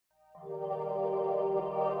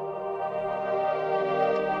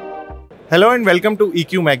Hello and welcome to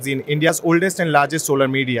EQ Magazine, India's oldest and largest solar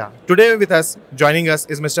media. Today with us, joining us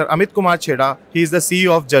is Mr. Amit Kumar Chheda. He is the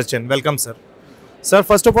CEO of Jurchen. Welcome, sir. Sir,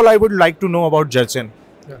 first of all, I would like to know about Jurchen.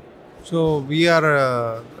 Yeah. So we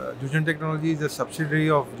are Jurchen Technology is a subsidiary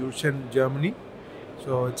of Jurchen Germany.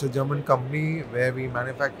 So it's a German company where we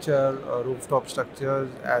manufacture rooftop structures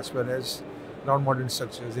as well as ground mounted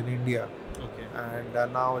structures in India. Okay.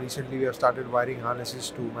 And now recently we have started wiring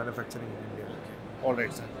harnesses to manufacturing in India. All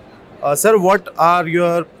right, sir. Sir, what are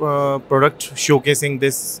your products showcasing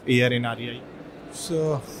this year in REI?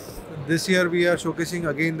 So this year we are showcasing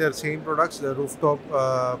again the same products, the rooftop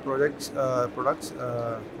products,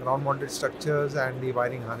 ground mounted structures and the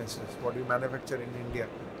wiring harnesses, what we manufacture in India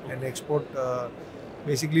and export.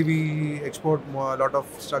 Basically, we export a lot of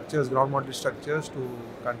structures, ground mounted structures to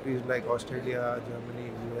countries like Australia,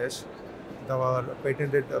 Germany, US. Our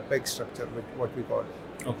patented PEG structure, what we call.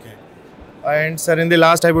 Okay. And sir, in the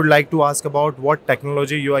last, I would like to ask about what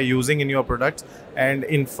technology you are using in your products, and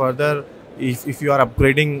in further, if you are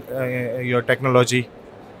upgrading your technology.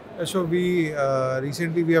 So we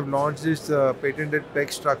recently we have launched this patented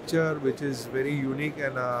PEG structure, which is very unique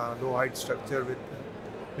and low height structure with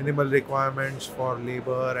minimal requirements for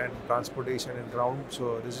labor and transportation and ground.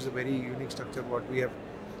 So this is a very unique structure. What we have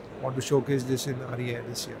want to showcase this in REI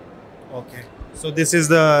this year. Okay. So this is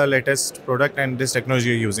the latest product and this technology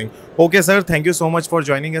you're using. Okay, sir. Thank you so much for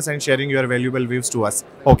joining us and sharing your valuable views to us.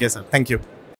 Okay, sir. Thank you.